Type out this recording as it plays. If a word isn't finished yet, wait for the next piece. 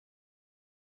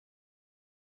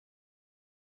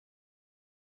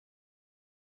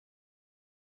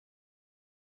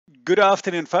Good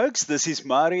afternoon, folks. This is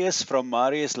Marius from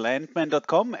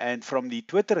mariuslandman.com and from the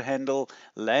Twitter handle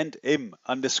landm_Marius.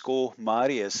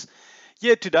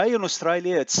 Yeah, today in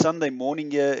Australia, it's Sunday morning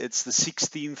here. It's the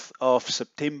 16th of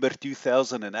September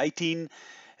 2018.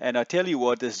 And I tell you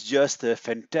what, it's just a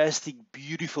fantastic,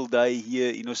 beautiful day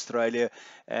here in Australia.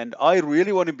 And I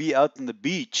really want to be out on the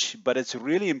beach, but it's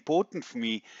really important for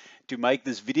me to make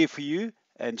this video for you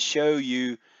and show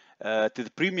you, to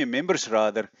the premium members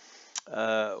rather,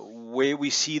 where we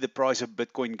see the price of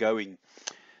Bitcoin going.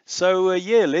 So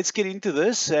yeah, let's get into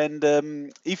this. And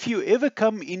if you ever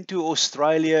come into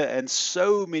Australia, and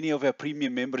so many of our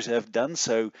premium members have done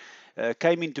so,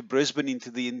 came into Brisbane, into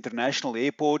the international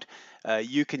airport,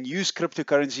 you can use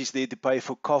cryptocurrencies there to pay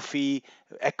for coffee,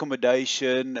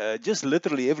 accommodation, just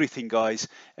literally everything, guys.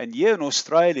 And here in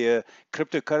Australia,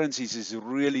 cryptocurrencies is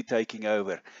really taking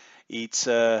over. It's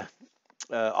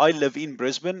I live in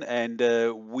Brisbane, and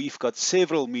we've got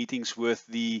several meetings with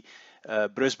the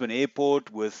Brisbane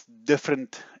airport, with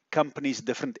different companies,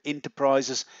 different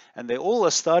enterprises, and they all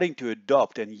are starting to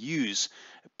adopt and use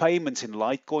payments in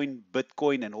Litecoin,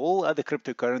 Bitcoin, and all other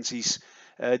cryptocurrencies,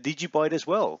 DigiByte as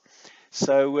well.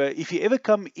 So if you ever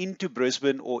come into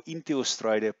Brisbane or into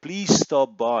Australia, please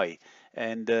stop by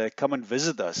and come and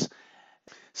visit us.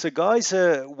 So, guys,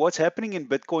 what's happening in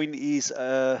Bitcoin is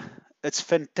it's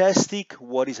fantastic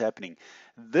what is happening.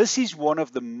 This is one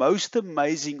of the most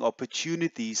amazing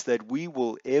opportunities that we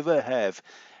will ever have.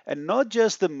 And not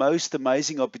just the most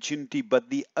amazing opportunity, but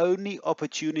the only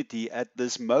opportunity at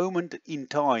this moment in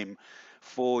time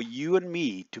for you and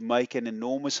me to make an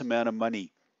enormous amount of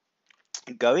money.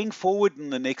 Going forward in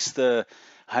the next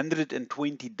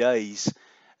 120 days,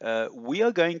 we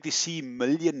are going to see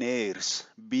millionaires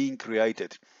being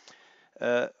created.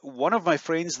 One of my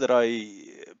friends that I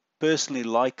personally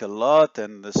like a lot,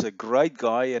 and is a great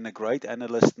guy and a great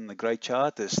analyst and a great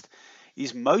chartist,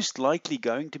 is most likely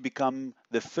going to become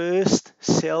the first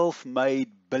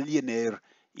self-made billionaire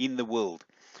in the world.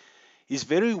 He's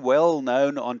very well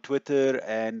known on Twitter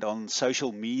and on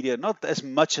social media, not as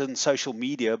much on social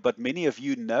media, but many of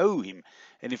you know him.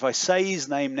 And if I say his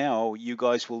name now, you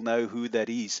guys will know who that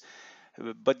is.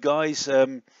 But guys,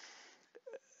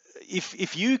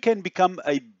 if you can become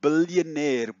a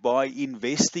billionaire by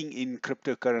investing in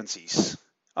cryptocurrencies,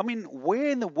 I mean, where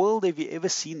in the world have you ever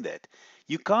seen that?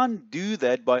 You can't do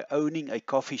that by owning a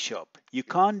coffee shop. You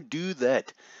can't do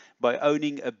that by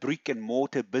owning a brick and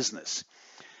mortar business.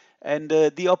 And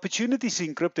the opportunities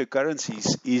in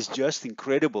cryptocurrencies is just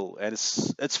incredible, and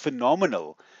it's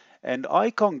phenomenal. And I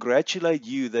congratulate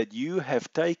you that you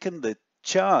have taken the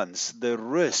chance, the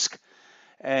risk,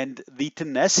 and the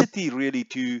tenacity really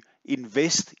to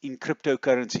invest in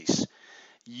cryptocurrencies.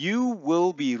 You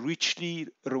will be richly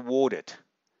rewarded.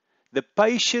 The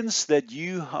patience that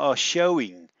you are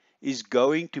showing is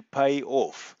going to pay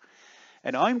off.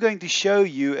 And I'm going to show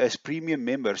you as premium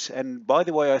members. And by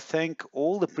the way, I thank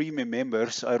all the premium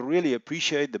members. I really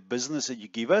appreciate the business that you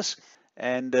give us.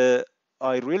 And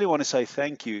I really want to say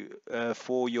thank you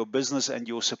for your business and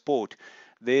your support.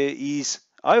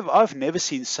 I've never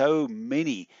seen so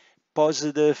many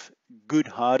positive,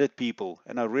 good-hearted people.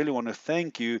 And I really want to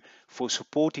thank you for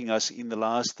supporting us in the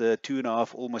last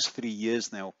 2.5, almost 3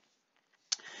 years now.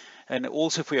 And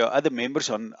also for your other members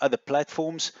on other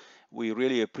platforms, we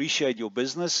really appreciate your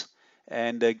business.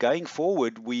 And going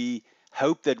forward, we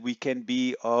hope that we can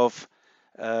be of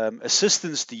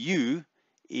assistance to you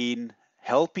in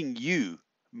helping you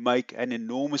make an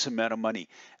enormous amount of money.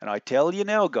 And I tell you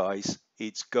now, guys,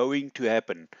 it's going to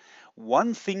happen.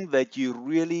 One thing that you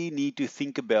really need to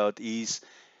think about is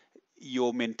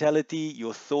your mentality,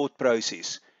 your thought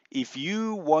process. If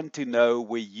you want to know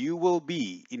where you will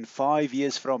be in 5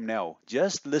 years from now,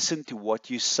 just listen to what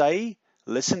you say,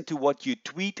 listen to what you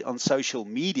tweet on social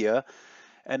media,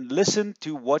 and listen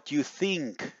to what you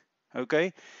think.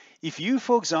 Okay? If you,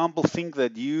 for example, think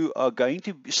that you are going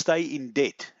to stay in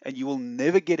debt and you will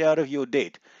never get out of your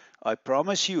debt, I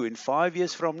promise you in 5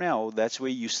 years from now, that's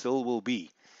where you still will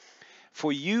be.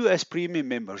 For you as premium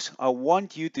members, I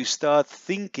want you to start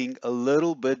thinking a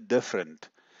little bit different.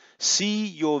 See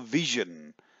your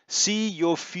vision. See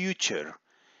your future.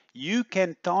 You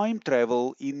can time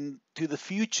travel into the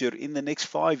future in the next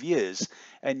 5 years,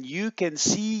 and you can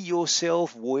see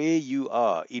yourself where you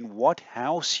are, in what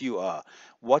house you are,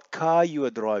 what car you are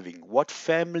driving, what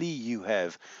family you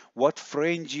have, what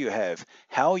friends you have,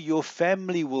 how your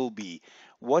family will be,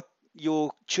 what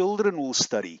your children will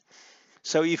study.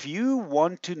 So if you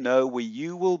want to know where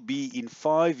you will be in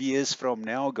 5 years from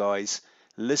now, guys,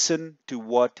 listen to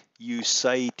what you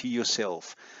say to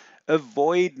yourself.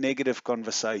 Avoid negative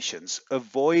conversations,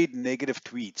 avoid negative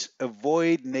tweets,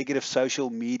 avoid negative social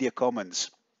media comments.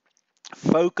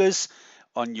 Focus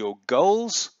on your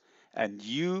goals and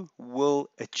you will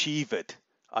achieve it.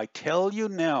 I tell you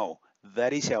now,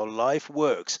 that is how life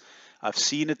works. I've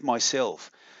seen it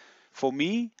myself. For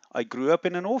me, I grew up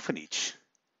in an orphanage.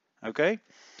 Okay.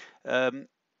 Um,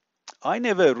 I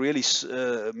never really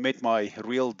met my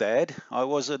real dad. I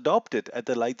was adopted at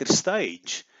a later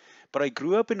stage. But I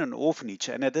grew up in an orphanage,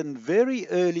 and at a very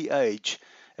early age,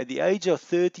 at the age of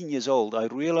 13 years old, I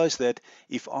realized that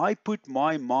if I put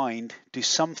my mind to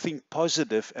something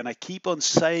positive and I keep on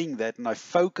saying that and I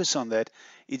focus on that,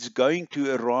 it's going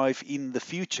to arrive in the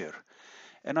future.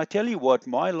 And I tell you what,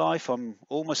 my life, I'm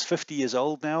almost 50 years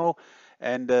old now,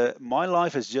 and my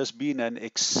life has just been an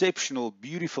exceptional,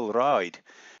 beautiful ride.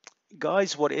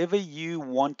 Guys, whatever you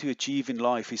want to achieve in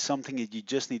life is something that you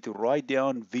just need to write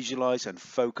down, visualize, and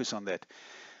focus on that.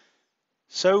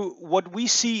 So, what we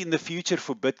see in the future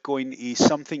for Bitcoin is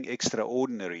something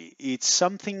extraordinary. It's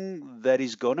something that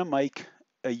is going to make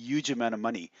a huge amount of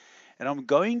money. And I'm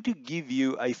going to give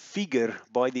you a figure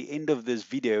by the end of this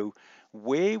video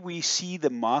where we see the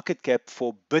market cap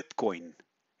for Bitcoin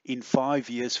in 5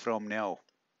 years from now.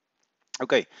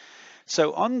 Okay,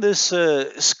 so on this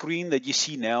screen that you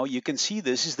see now, you can see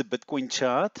this is the Bitcoin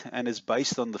chart and it's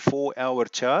based on the 4-hour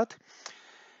chart.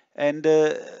 And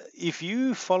if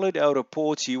you followed our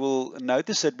reports, you will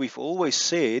notice that we've always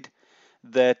said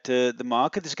that the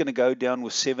market is going to go down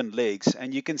with 7 legs.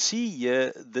 And you can see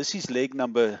here, this is leg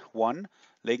number 1,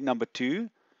 leg number 2,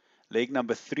 leg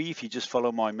number 3, if you just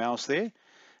follow my mouse there,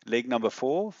 leg number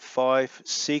 4, 5,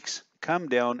 6, come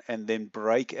down and then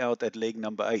break out at leg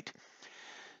number 8.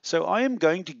 So I am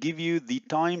going to give you the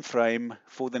time frame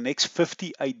for the next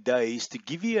 58 days to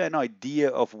give you an idea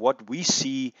of what we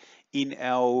see in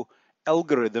our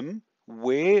algorithm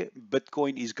where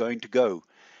Bitcoin is going to go.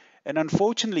 And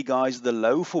unfortunately, guys, the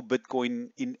low for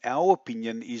Bitcoin, in our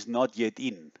opinion, is not yet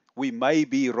in. We may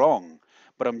be wrong,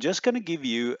 but I'm just going to give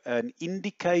you an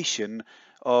indication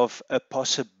of a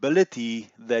possibility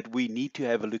that we need to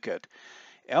have a look at.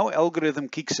 Our algorithm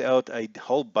kicks out a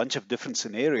whole bunch of different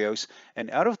scenarios,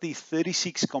 and out of these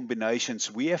 36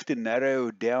 combinations, we have to narrow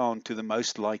down to the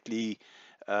most likely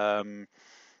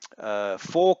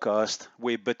forecast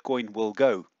where Bitcoin will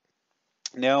go.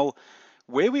 Now,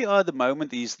 where we are at the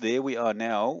moment is there we are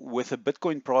now with a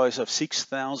Bitcoin price of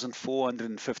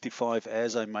 6,455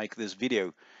 as I make this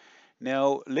video.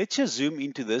 Now, let's just zoom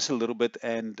into this a little bit,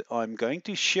 and I'm going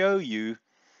to show you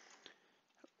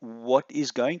what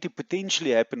is going to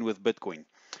potentially happen with Bitcoin.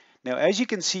 Now, as you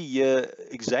can see here,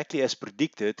 exactly as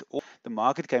predicted, the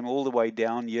market came all the way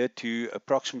down here to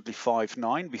approximately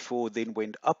 5.9 before then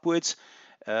went upwards.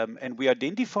 And we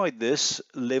identified this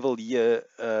level here.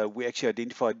 We actually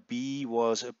identified B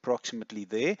was approximately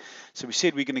there. So we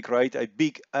said we're going to create a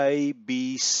big A,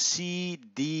 B, C,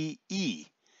 D, E.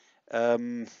 Let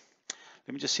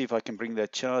me just see if I can bring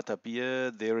that chart up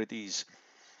here. There it is.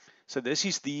 So this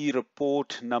is the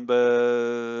report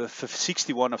number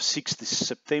 61 of 6th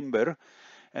September.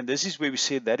 And this is where we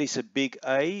said that is a big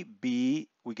A, B,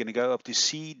 we're going to go up to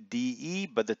C, D, E,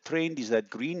 but the trend is that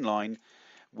green line,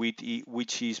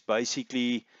 which is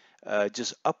basically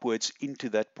just upwards into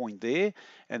that point there.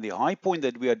 And the high point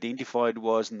that we identified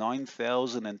was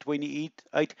 9,028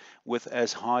 with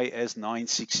as high as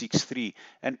 9,663.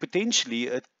 And potentially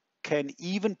it can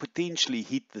even potentially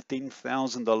hit the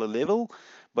 $10,000 level,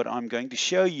 but I'm going to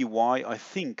show you why I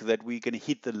think that we're going to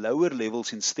hit the lower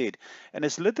levels instead. And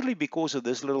it's literally because of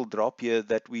this little drop here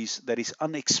that is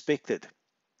unexpected.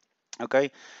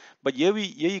 Okay, but here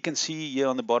you can see here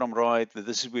on the bottom right that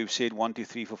this is where we've said 1, 2,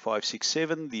 3, 4, 5, 6,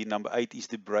 7. The number 8 is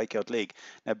the breakout leg.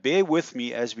 Now bear with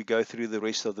me as we go through the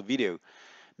rest of the video.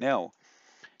 Now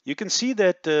you can see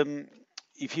that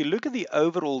if you look at the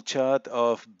overall chart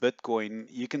of Bitcoin,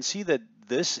 you can see that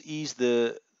this is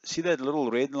see that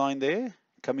little red line there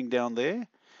coming down there?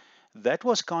 That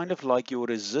was kind of like your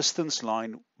resistance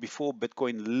line before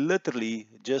Bitcoin literally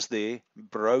just there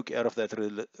broke out of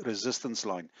that resistance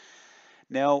line.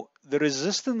 Now, the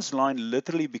resistance line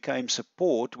literally became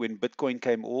support when Bitcoin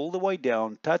came all the way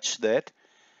down, touched that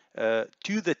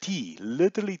to the T,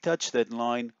 literally touched that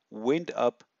line, went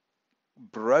up,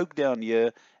 broke down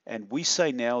here, and we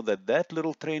say now that that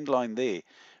little trend line there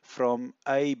from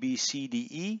A, B, C, D,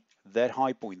 E, that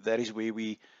high point, that is where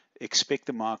we expect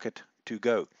the market to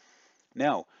go.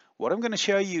 Now, what I'm going to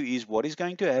show you is what is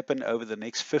going to happen over the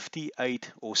next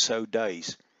 58 or so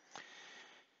days.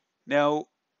 Now,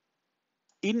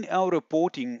 in our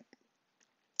reporting,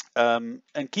 And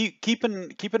keep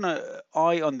an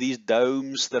eye on these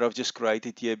domes that I've just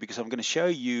created here, because I'm going to show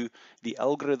you the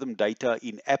algorithm data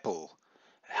in Apple,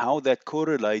 how that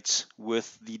correlates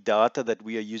with the data that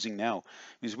we are using now.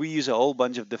 Because we use a whole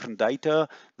bunch of different data.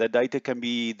 That data can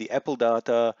be the Apple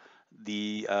data,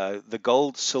 the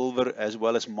gold, silver, as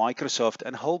well as Microsoft,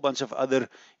 and a whole bunch of other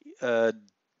uh,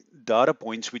 data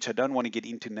points, which I don't want to get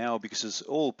into now because it's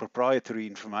all proprietary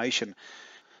information.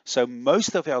 So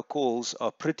most of our calls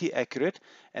are pretty accurate,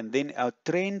 and then our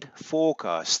trend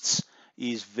forecasts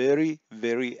is very,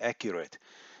 very accurate.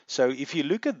 So if you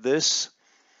look at this,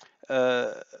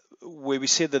 uh, where we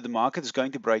said that the market is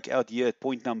going to break out here at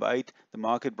point number 8, the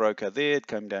market broke out there, it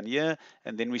came down here,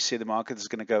 and then we said the market is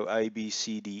going to go A, B,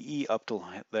 C, D, E up till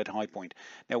that high point.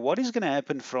 Now, what is going to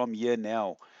happen from here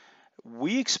now?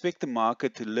 We expect the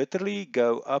market to literally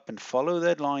go up and follow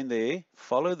that line there,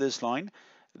 follow this line.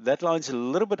 That line's a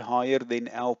little bit higher than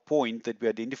our point that we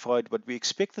identified, but we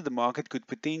expect that the market could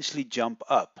potentially jump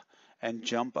up and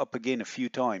jump up again a few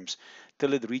times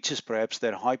till it reaches perhaps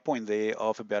that high point there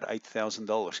of about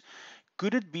 $8,000.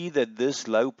 Could it be that this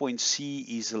low point C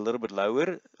is a little bit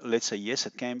lower? Let's say yes,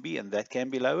 it can be, and that can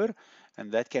be lower,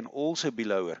 and that can also be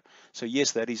lower. So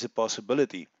yes, that is a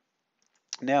possibility.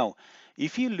 Now,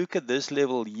 if you look at this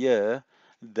level here,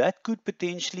 that could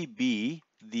potentially be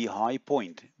the high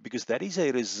point, because that is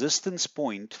a resistance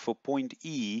point for point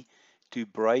E to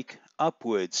break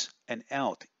upwards and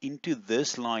out into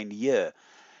this line here.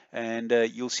 And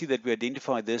you'll see that we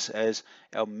identify this as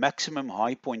our maximum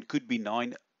high point could be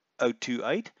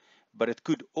 9028, but it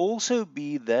could also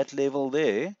be that level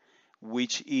there,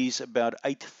 which is about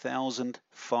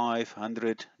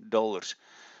 $8,500.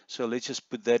 So let's just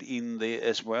put that in there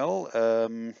as well.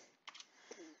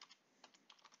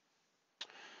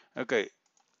 Okay,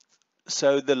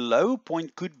 so the low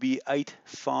point could be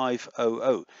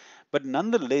 8500. But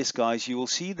nonetheless, guys, you will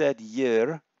see that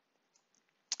here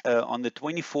on the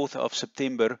 24th of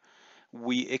September,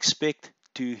 we expect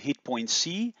to hit point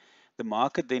C. The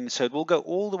market then, so it will go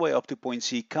all the way up to point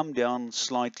C, come down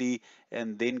slightly,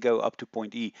 and then go up to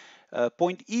point E.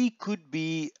 Point E could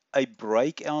be a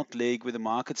breakout leg where the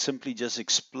market simply just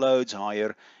explodes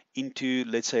higher into,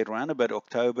 let's say, around about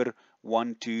October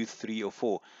 1, 2, 3, or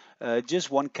 4. Just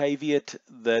one caveat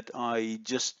that I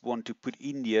just want to put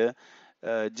in here.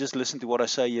 Just listen to what I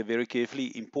say here very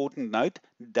carefully. Important note,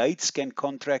 dates can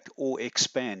contract or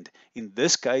expand. In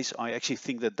this case, I actually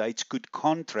think that dates could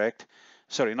contract,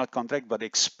 sorry, not contract, but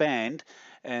expand.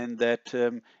 And that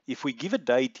if we give a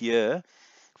date here,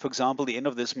 for example, the end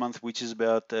of this month, which is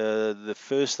about the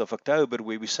 1st of October,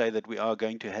 where we say that we are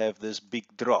going to have this big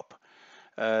drop,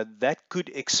 that could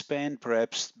expand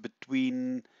perhaps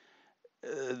between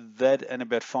that and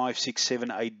about 5, 6,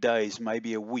 7, 8 days,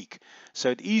 maybe a week. So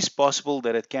it is possible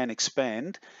that it can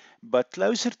expand, but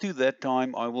closer to that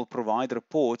time, I will provide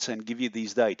reports and give you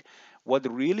these dates. What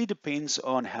really depends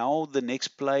on how the next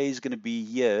play is going to be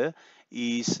here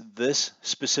is this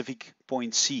specific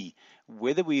point C.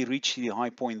 Whether we reach the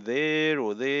high point there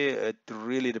or there, it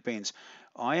really depends.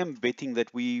 I am betting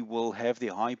that we will have the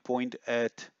high point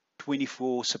at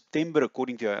 24 September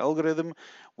according to our algorithm.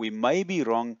 We may be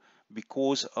wrong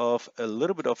because of a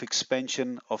little bit of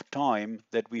expansion of time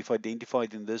that we've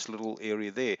identified in this little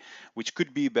area there, which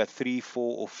could be about 3,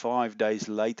 4, or 5 days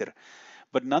later.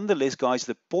 But nonetheless, guys,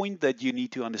 the point that you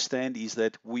need to understand is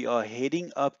that we are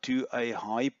heading up to a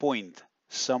high point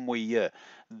somewhere here,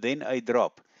 then a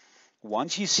drop.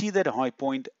 Once you see that high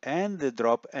point and the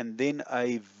drop and then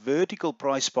a vertical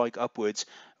price spike upwards,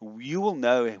 you will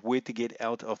know where to get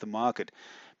out of the market.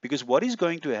 Because what is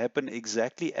going to happen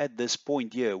exactly at this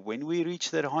point here, when we reach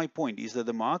that high point, is that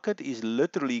the market is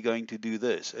literally going to do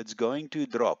this. It's going to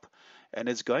drop and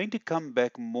it's going to come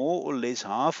back more or less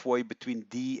halfway between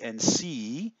D and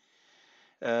C.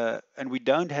 And we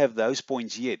don't have those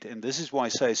points yet. And this is why I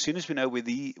say as soon as we know where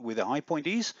the high point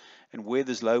is and where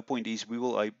this low point is, we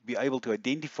will be able to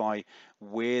identify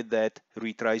where that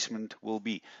retracement will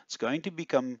be. It's going to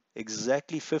become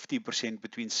exactly 50%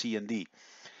 between C and D.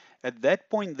 At that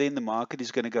point, then the market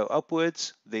is going to go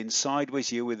upwards, then sideways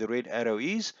here where the red arrow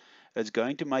is. It's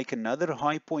going to make another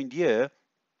high point here.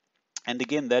 And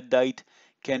again, that date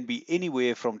can be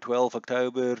anywhere from 12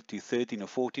 October to 13 or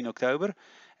 14 October.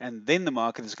 And then the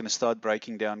market is going to start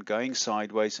breaking down, going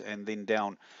sideways and then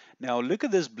down. Now look at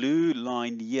this blue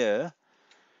line here.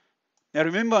 Now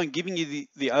remember, I'm giving you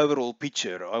the overall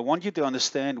picture. I want you to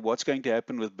understand what's going to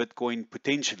happen with Bitcoin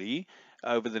potentially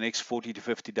over the next 40 to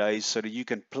 50 days so that you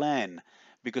can plan.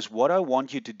 Because what I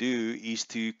want you to do is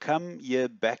to come here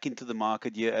back into the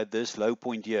market here at this low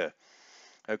point here.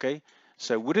 Okay,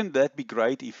 So wouldn't that be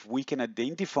great if we can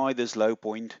identify this low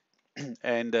point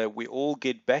and we all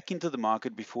get back into the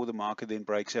market before the market then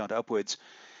breaks out upwards?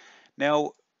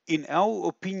 Now, in our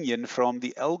opinion, from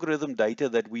the algorithm data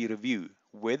that we review,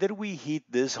 whether we hit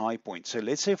this high point, so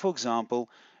let's say, for example,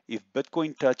 if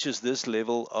Bitcoin touches this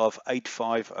level of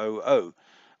 8500,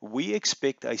 we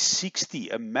expect a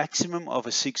maximum of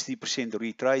a 60%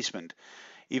 retracement.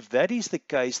 If that is the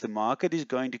case, the market is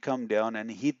going to come down and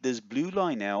hit this blue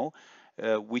line now,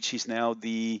 which is now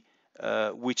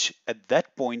which at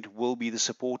that point will be the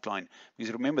support line.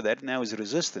 Because remember, that now is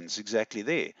resistance exactly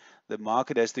there. The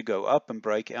market has to go up and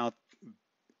break out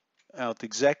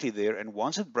exactly there, and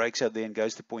once it breaks out there and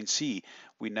goes to point C,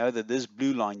 we know that this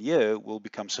blue line here will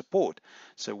become support.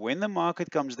 So when the market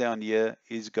comes down here,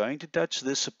 it's going to touch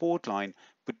this support line,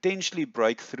 potentially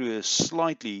break through it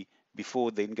slightly before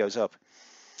it then goes up.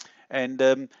 And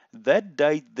that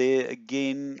date there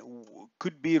again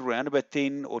could be around about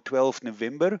 10 or 12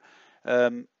 November.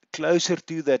 Closer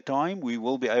to that time, we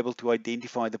will be able to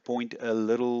identify the point a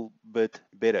little bit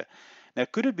better. Now,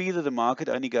 could it be that the market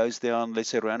only goes down, let's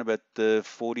say, around about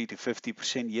 40 to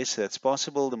 50%? Yes, that's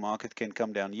possible. The market can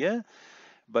come down here.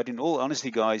 But in all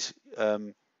honesty, guys,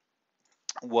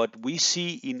 what we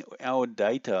see in our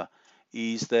data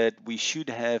is that we should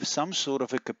have some sort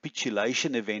of a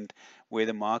capitulation event where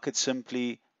the market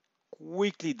simply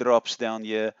quickly drops down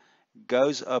here,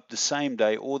 goes up the same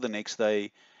day or the next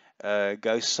day,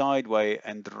 goes sideways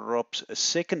and drops a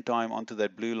second time onto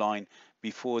that blue line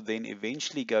before then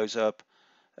eventually goes up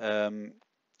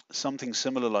something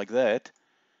similar like that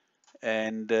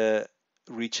and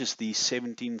reaches the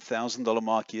 $17,000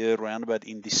 mark here around about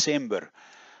in December.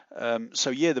 So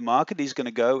yeah, the market is going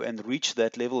to go and reach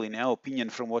that level, in our opinion,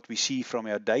 from what we see from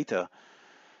our data.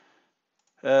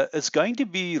 It's going to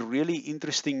be really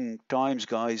interesting times,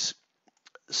 guys.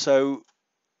 So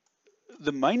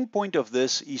the main point of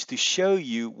this is to show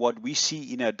you what we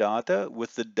see in our data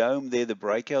with the dome there, the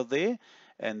breakout there,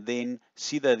 and then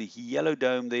see that yellow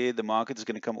dome there, the market is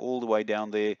going to come all the way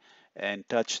down there and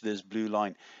touch this blue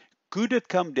line. Could it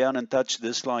come down and touch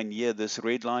this line here, this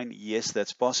red line? Yes,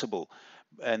 that's possible.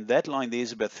 And that line there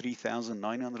is about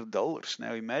 $3,900.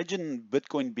 Now imagine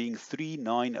Bitcoin being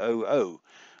 3,900.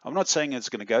 I'm not saying it's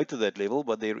going to go to that level,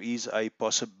 but there is a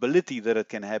possibility that it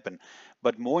can happen.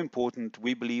 But more important,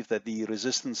 we believe that the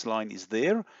resistance line is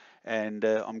there. And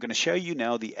I'm going to show you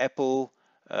now the Apple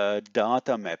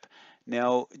data map.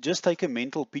 Now, just take a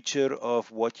mental picture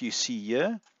of what you see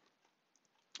here.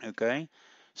 Okay.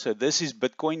 So this is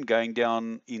Bitcoin going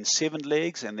down in 7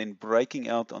 legs and then breaking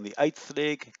out on the 8th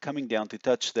leg, coming down to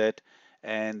touch that,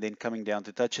 and then coming down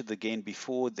to touch it again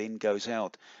before it then goes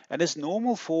out. And it's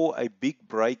normal for a big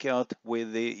breakout where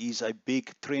there is a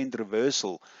big trend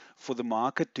reversal for the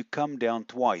market to come down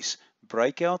twice.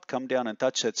 Breakout, come down and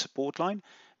touch that support line,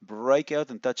 break out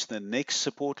and touch the next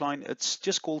support line. It's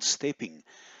just called stepping.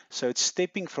 So it's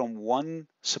stepping from one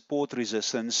support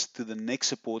resistance to the next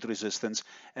support resistance.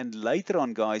 And later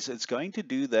on, guys, it's going to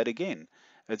do that again.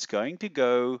 It's going to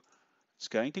go,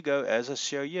 as I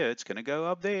show you, it's going to go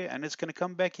up there and it's going to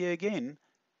come back here again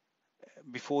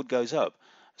before it goes up.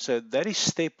 So that is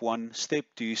step 1, step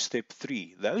 2, step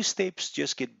 3. Those steps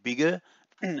just get bigger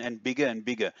and bigger and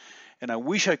bigger. And I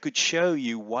wish I could show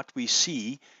you what we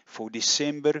see for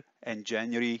December and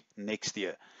January next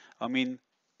year. I mean,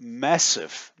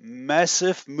 massive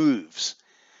moves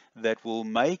that will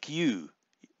make you,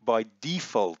 by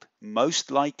default,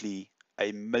 most likely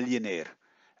a millionaire.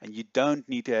 And you don't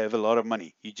need to have a lot of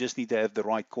money. You just need to have the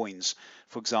right coins.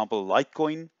 For example,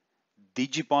 Litecoin,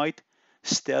 Digibyte,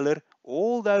 Stellar,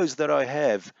 all those that I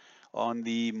have on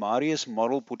the Marius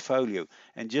model portfolio.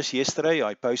 And just yesterday,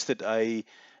 I posted a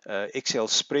Excel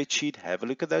spreadsheet. Have a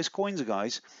look at those coins,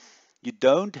 guys. You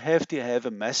don't have to have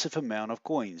a massive amount of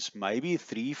coins, maybe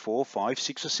 3, 4, 5,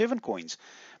 6, or 7 coins.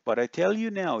 But I tell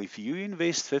you now, if you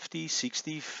invest 50,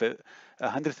 60,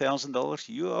 $100,000,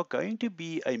 you are going to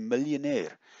be a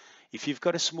millionaire. If you've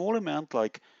got a small amount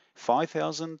like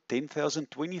 5,000,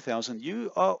 10,000, 20,000,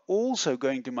 you are also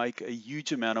going to make a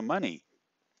huge amount of money.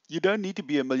 You don't need to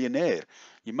be a millionaire.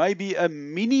 You may be a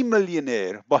mini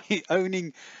millionaire by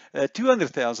owning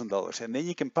 $200,000, and then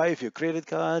you can pay off your credit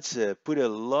cards, put a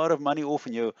lot of money off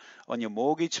on your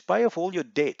mortgage, pay off all your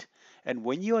debt. And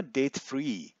when you are debt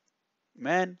free,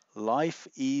 man, life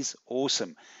is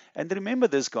awesome. And remember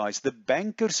this, guys, the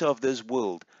bankers of this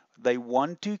world, they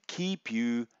want to keep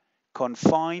you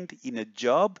confined in a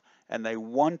job and they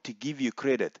want to give you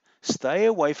credit. Stay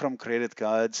away from credit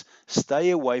cards,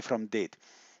 stay away from debt.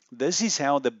 This is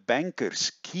how the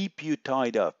bankers keep you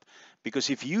tied up. Because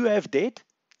if you have debt,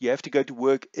 you have to go to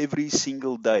work every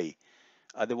single day.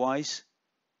 Otherwise,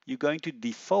 you're going to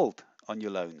default on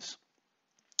your loans.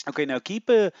 Okay, now keep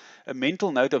a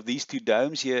mental note of these two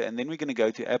domes here, and then we're going to go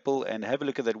to Apple and have a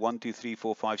look at that 1, 2, 3,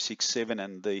 4, 5, 6, 7,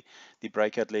 and the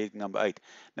breakout leg number 8.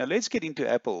 Now let's get into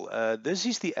Apple. This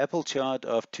is the Apple chart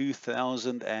of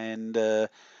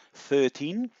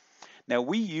 2013. Now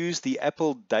we use the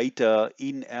Apple data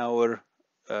in our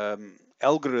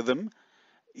algorithm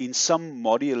in some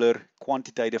modular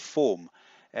quantitative form.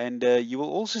 And you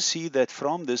will also see that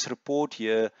from this report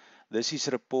here, this is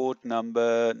report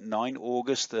number 9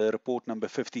 August, report number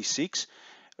 56.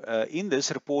 In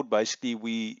this report, basically,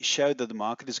 we showed that the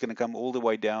market is going to come all the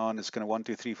way down. It's going to 1,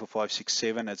 2, 3, 4, 5, 6,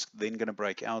 7. It's then going to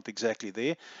break out exactly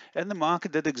there. And the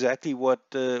market did exactly what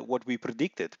we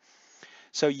predicted.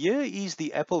 So here is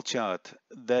the Apple chart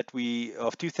that we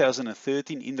of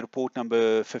 2013 in report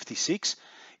number 56,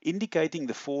 indicating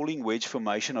the falling wedge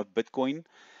formation of Bitcoin.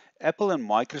 Apple and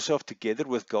Microsoft, together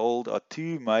with gold, are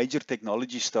two major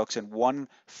technology stocks and one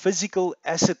physical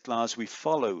asset class we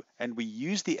follow, and we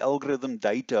use the algorithm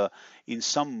data in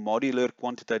some modular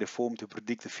quantitative form to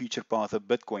predict the future path of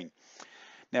Bitcoin.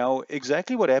 Now,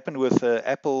 exactly what happened with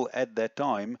Apple at that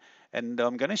time, and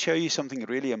I'm going to show you something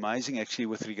really amazing actually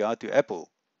with regard to Apple.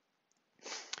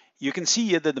 You can see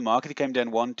here that the market came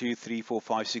down 1, 2, 3, 4,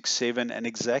 5, 6, 7, and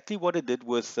exactly what it did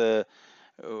with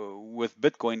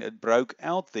Bitcoin, it broke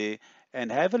out there.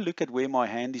 And have a look at where my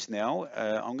hand is now.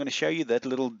 I'm going to show you that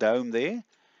little dome there,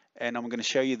 and I'm going to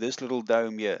show you this little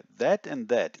dome here. That and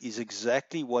that is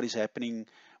exactly what is happening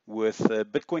with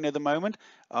Bitcoin at the moment.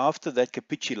 After that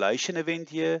capitulation event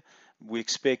here, we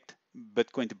expect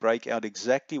Bitcoin to break out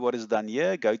exactly what is done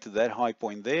here, go to that high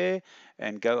point there,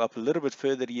 and go up a little bit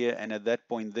further here. And at that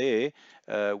point there,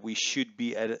 we should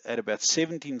be at about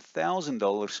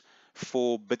 $17,000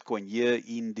 for Bitcoin here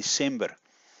in December.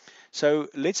 So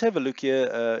let's have a look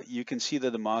here. You can see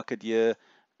that the market here,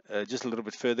 just a little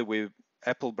bit further where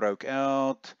Apple broke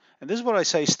out. And this is what I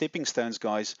say, stepping stones,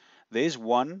 guys. There's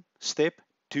 1 step,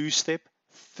 2 step,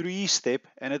 3 step,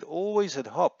 and it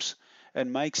hops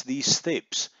and makes these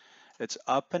steps. It's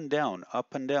up and down,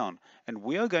 up and down. And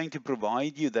we are going to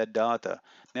provide you that data.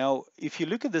 Now, if you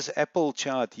look at this Apple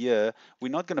chart here, we're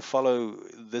not going to follow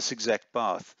this exact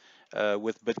path.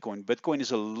 With Bitcoin. Bitcoin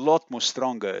is a lot more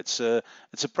stronger. It's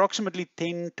approximately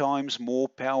 10 times more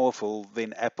powerful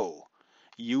than Apple.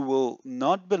 You will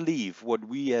not believe what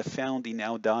we have found in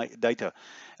our data.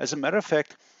 As a matter of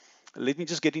fact, let me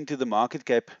just get into the market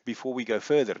cap before we go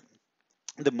further.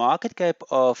 The market cap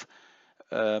of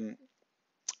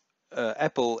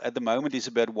Apple at the moment is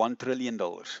about $1 trillion.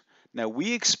 Now,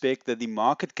 we expect that the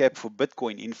market cap for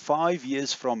Bitcoin in 5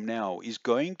 years from now is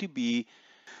going to be.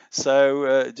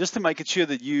 So just to make it sure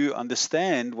that you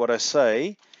understand what I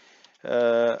say,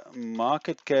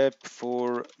 market cap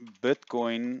for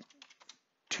Bitcoin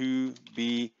to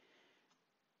be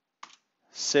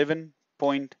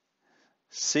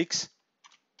 $7.6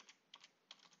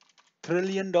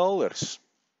 trillion.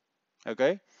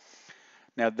 Okay,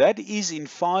 now that is in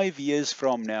 5 years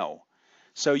from now.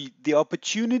 So the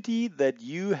opportunity that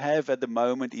you have at the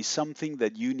moment is something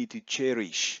that you need to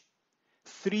cherish.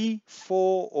 3,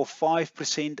 4, or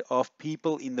 5% of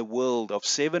people in the world, of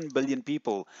 7 billion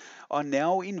people, are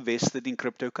now invested in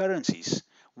cryptocurrencies.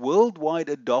 Worldwide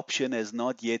adoption has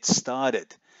not yet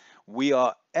started. We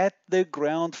are at the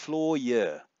ground floor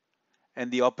here.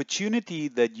 And the opportunity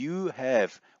that you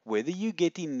have, whether you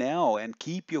get in now and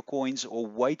keep your coins or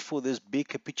wait for this big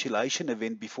capitulation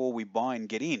event before we buy and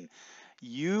get in,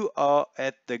 you are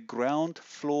at the ground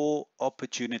floor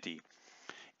opportunity.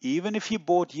 Even if you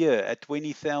bought here at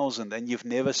 20,000 and you've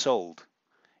never sold,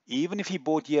 even if you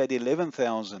bought here at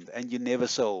 11,000 and you never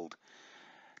sold,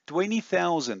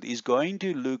 20,000 is going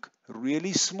to look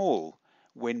really small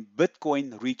when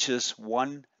Bitcoin reaches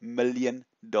 $1 million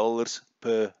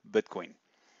per Bitcoin.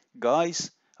 Guys,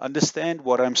 understand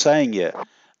what I'm saying here.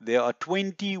 There are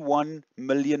 21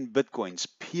 million Bitcoins,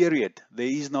 period. There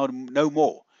is no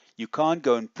more. You can't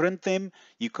go and print them.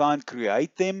 You can't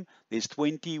create them. There's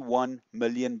 21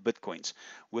 million Bitcoins.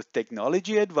 With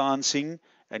technology advancing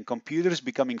and computers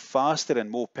becoming faster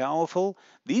and more powerful,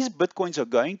 these Bitcoins are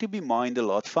going to be mined a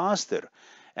lot faster.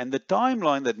 And the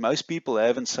timeline that most people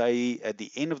have and say at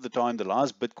the end of the time, the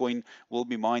last Bitcoin will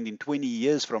be mined in 20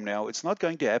 years from now, it's not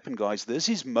going to happen, guys. This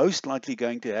is most likely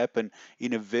going to happen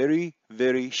in a very,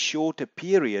 very shorter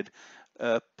period,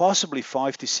 possibly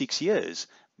 5 to 6 years.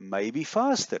 Maybe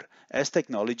faster as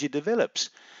technology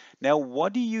develops. Now,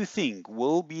 what do you think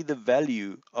will be the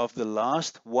value of the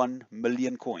last 1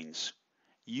 million coins?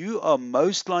 You are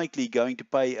most likely going to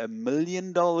pay $1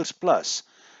 million plus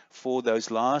for those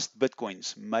last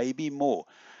Bitcoins, maybe more.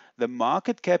 the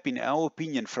market cap, in our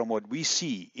opinion, from what we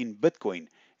see in Bitcoin,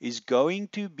 is going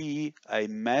to be a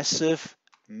massive,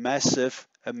 massive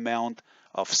amount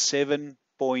of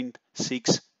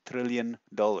 $7.6 trillion.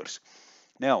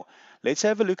 Now, let's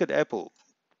have a look at Apple.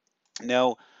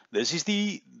 Now, this is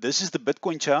the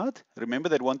Bitcoin chart. Remember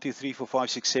that 1, 2, 3, 4, 5,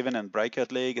 6, 7 and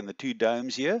breakout leg and the two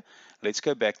domes here. Let's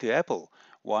go back to Apple.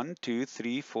 1, 2,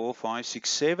 3, 4, 5, 6,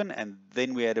 7, and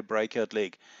then we had a breakout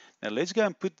leg. Now let's go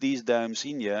and put these domes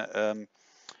in here.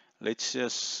 Let's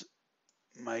just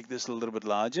make this a little bit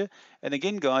larger. And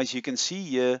again, guys, you can see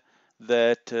here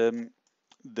that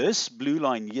this blue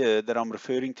line here that I'm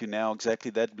referring to now, exactly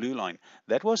that blue line,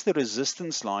 that was the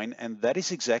resistance line, and that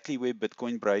is exactly where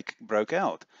Bitcoin broke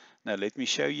out. Now let me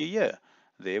show you here.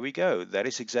 There we go. That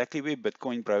is exactly where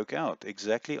Bitcoin broke out,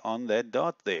 exactly on that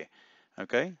dot there.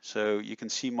 Okay, so you can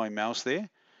see my mouse there.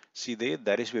 See there,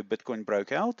 that is where Bitcoin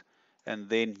broke out. And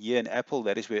then here in Apple,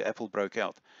 that is where Apple broke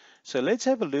out. So let's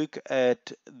have a look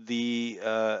at the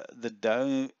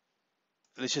dome.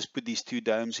 Let's just put these two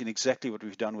domes in, exactly what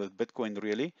we've done with Bitcoin,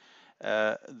 really.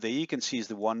 There you can see is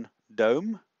the one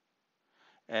dome.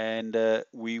 And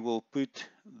we will put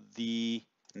the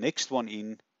next one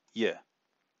in here.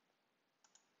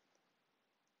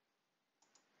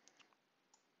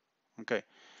 Okay.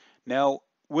 Now,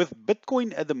 with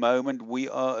Bitcoin at the moment, we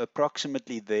are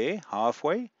approximately there,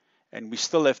 halfway, and we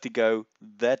still have to go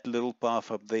that little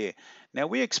path up there. Now,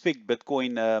 we expect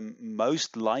Bitcoin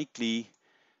most likely,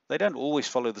 they don't always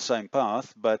follow the same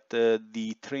path, but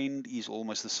the trend is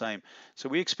almost the same. So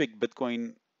we expect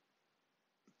Bitcoin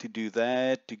to do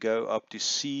that, to go up to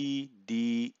C,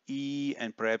 D, E,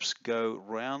 and perhaps go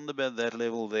round about that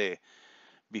level there,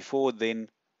 before then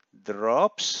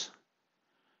drops,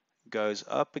 goes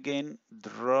up again,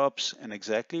 drops, and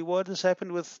exactly what has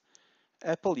happened with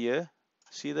Apple here.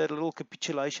 See that little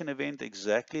capitulation event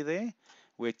exactly there,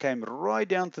 where it came right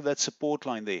down to that support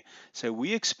line there. So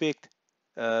we expect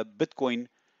Bitcoin,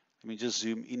 let me just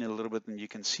zoom in a little bit and you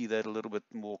can see that a little bit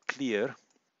more clear.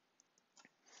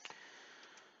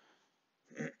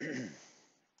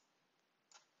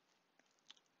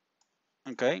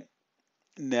 Okay,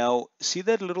 now see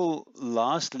that little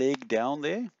last leg down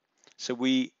there? So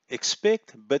we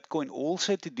expect Bitcoin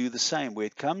also to do the same, where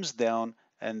it comes down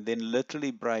and then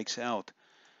literally breaks out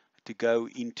to go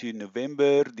into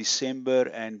November, December,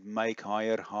 and make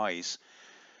higher highs.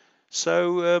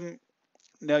 So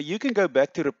now you can go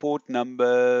back to report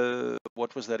number,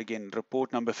 what was that again?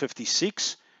 Report number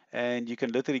 56. And you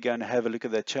can literally go and have a look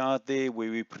at that chart there where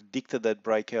we predicted that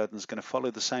breakout, and it's going to follow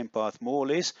the same path more or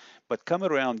less. But come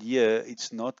around here,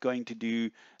 it's not going to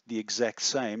do the exact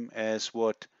same as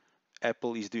what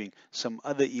Apple is doing. Some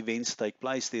other events take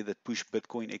place there that push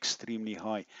Bitcoin extremely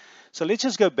high. So let's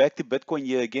just go back to Bitcoin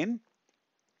here again.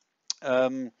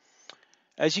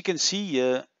 As you can see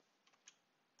here,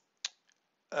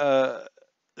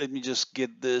 let me just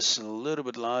get this a little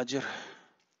bit larger.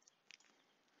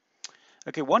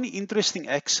 Okay, one interesting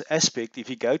aspect, if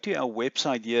you go to our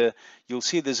website here, you'll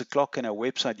see there's a clock on our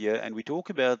website here, and we talk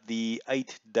about the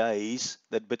 8 days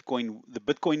that the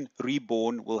Bitcoin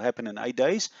reborn will happen in 8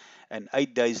 days, and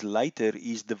 8 days later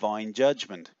is divine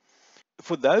judgment.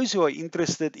 For those who are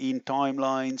interested in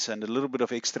timelines and a little bit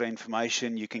of extra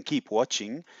information, you can keep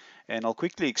watching, and I'll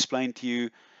quickly explain to you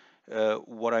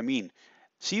what I mean.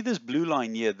 See this blue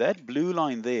line here? That blue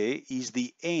line there is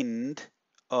the end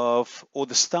of, or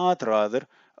the start rather,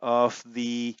 of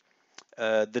the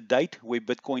date where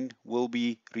Bitcoin will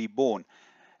be reborn.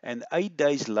 And 8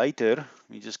 days later, let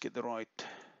me just get the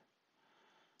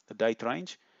date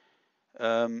range.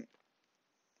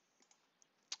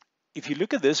 If you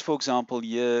look at this, for example,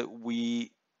 here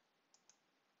we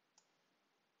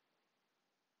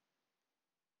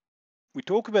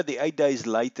talk about the 8 days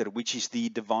later, which is the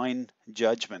divine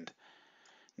judgment.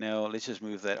 Now let's just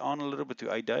move that on a little bit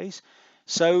to 8 days.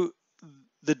 So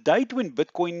the date when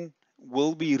Bitcoin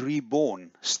will be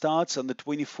reborn starts on the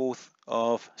 24th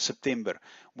of September.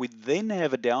 We then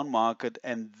have a down market,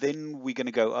 and then we're going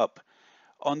to go up.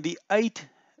 On the 8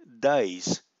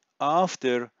 days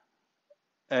after,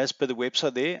 as per the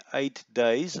website there, 8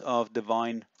 days of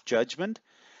divine judgment,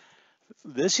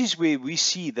 this is where we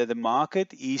see that the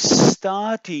market is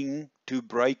starting to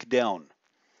break down.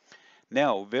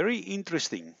 Now, very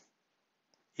interesting.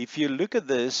 If you look at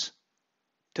this,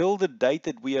 till the date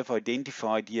that we have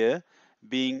identified here,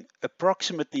 being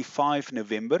approximately 5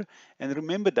 November, and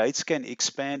remember dates can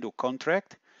expand or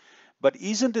contract, but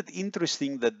isn't it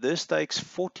interesting that this takes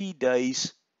 40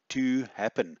 days to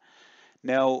happen?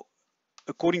 Now,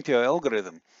 according to our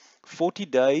algorithm, 40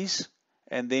 days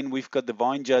And then we've got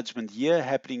divine judgment here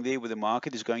happening there where the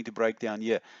market is going to break down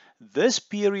here. This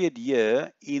period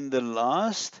here in the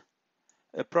last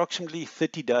approximately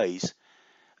 30 days,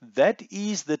 that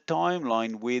is the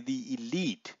timeline where the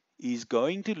elite is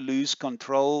going to lose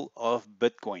control of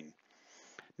Bitcoin.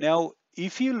 Now,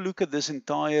 if you look at this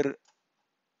entire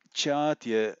chart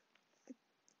here,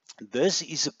 this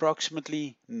is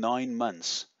approximately 9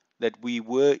 months that we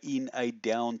were in a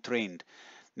downtrend.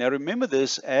 Now remember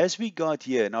this, as we got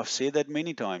here, and I've said that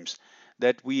many times,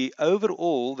 that we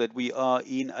overall that we are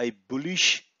in a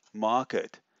bullish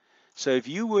market. So if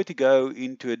you were to go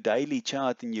into a daily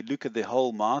chart and you look at the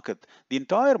whole market, the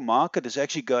entire market is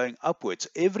actually going upwards.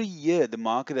 Every year the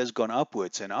market has gone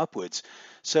upwards and upwards.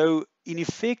 So in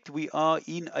effect, we are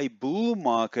in a bull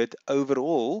market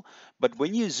overall, but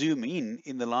when you zoom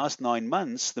in the last 9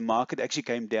 months, the market actually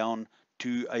came down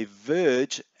to a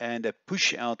verge and a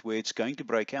push out where it's going to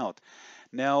break out.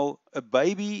 Now, a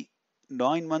baby,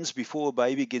 9 months before a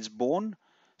baby gets born,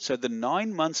 so the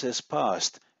 9 months has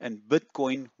passed and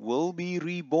Bitcoin will be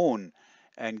reborn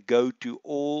and go to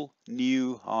all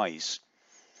new highs.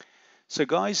 So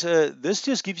guys, this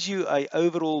just gives you an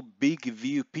overall big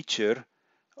view picture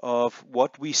of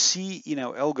what we see in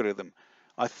our algorithm.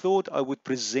 I thought I would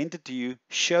present it to you,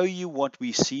 show you what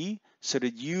we see so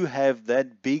that you have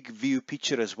that big view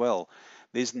picture as well.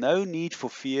 There's no need for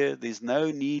fear. There's no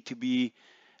need to be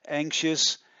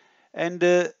anxious. And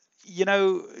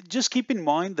just keep in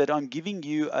mind that I'm giving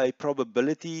you a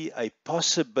probability, a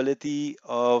possibility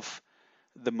of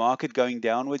the market going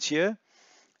downwards here.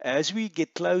 As we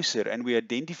get closer and we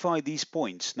identify these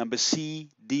points, number C,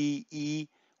 D, E,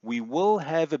 we will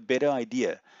have a better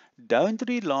idea. Don't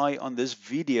rely on this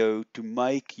video to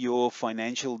make your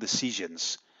financial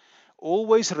decisions.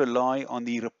 Always rely on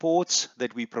the reports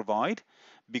that we provide,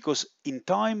 because in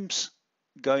times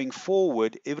going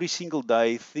forward, every single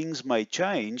day, things may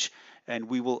change and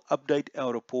we will update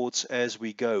our reports as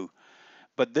we go.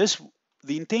 But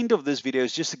the intent of this video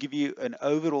is just to give you an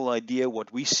overall idea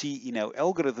what we see in our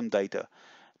algorithm data.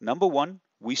 Number one,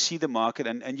 we see the market,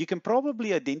 and you can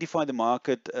probably identify the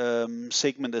market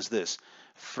segment as this.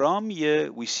 From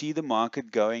here, we see the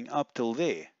market going up till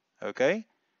there, okay?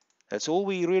 That's all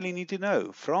we really need to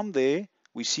know. From there,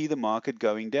 we see the market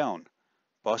going down,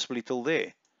 possibly till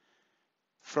there.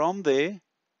 From there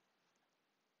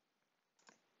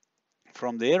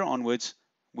onwards,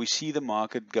 we see the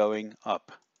market going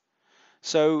up.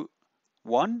 So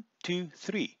 1, 2,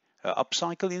 3. An up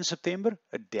cycle in September,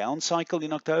 a down cycle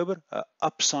in October, an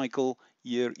up cycle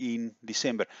here in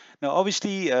December. Now,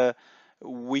 obviously,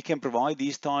 we can provide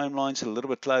these timelines a little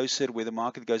bit closer where the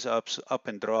market goes up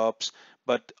and drops,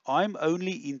 but I'm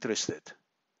only interested,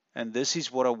 and this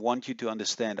is what I want you to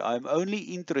understand, I'm only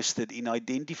interested in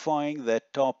identifying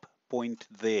that top point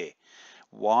there.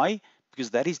 Why? Because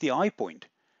that is the high point.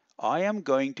 I am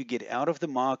going to get out of the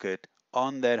market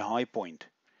on that high point.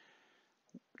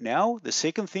 Now, the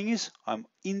second thing is I'm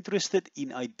interested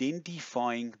in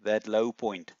identifying that low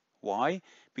point. Why?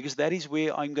 Because that is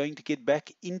where I'm going to get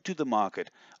back into the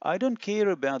market. I don't care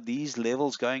about these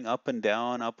levels going up and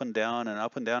down, up and down, and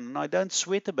up and down, and I don't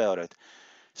sweat about it.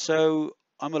 So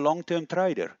I'm a long-term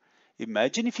trader.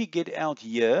 Imagine if you get out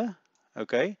here,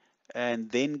 okay,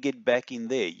 and then get back in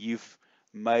there. You've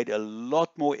made a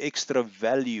lot more extra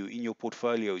value in your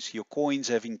portfolios. Your coins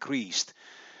have increased.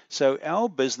 So our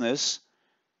business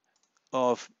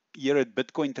of here at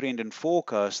Bitcoin Trend and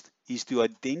Forecast is to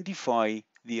identify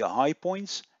the high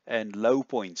points and low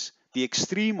points, the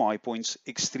extreme high points,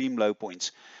 extreme low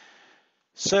points.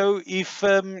 So if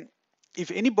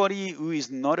anybody who is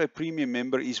not a premium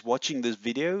member is watching this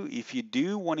video, if you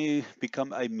do want to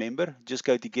become a member, just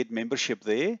go to get membership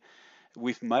there.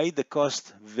 We've made the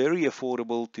cost very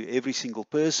affordable to every single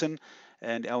person,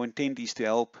 and our intent is to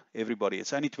help everybody.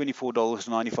 It's only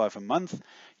 $24.95 a month.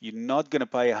 You're not going to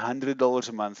pay $100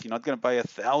 a month. You're not going to pay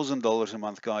 $1,000 a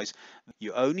month, guys.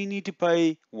 You only need to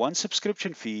pay one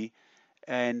subscription fee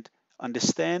and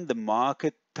understand the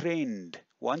market trend.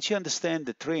 Once you understand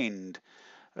the trend,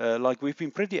 like we've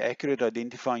been pretty accurate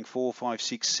identifying 4, 5,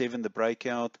 6, 7, the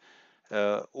breakout,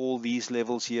 all these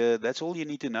levels here. That's all you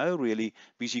need to know, really,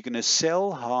 because you're going to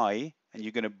sell high and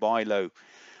you're going to buy low.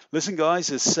 Listen, guys,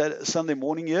 it's Sunday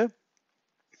morning here.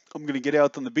 I'm going to get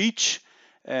out on the beach,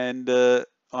 and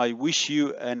I wish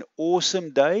you an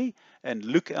awesome day, and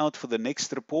look out for the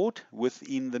next report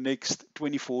within the next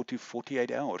 24 to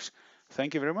 48 hours.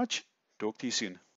 Thank you very much. Talk to you soon.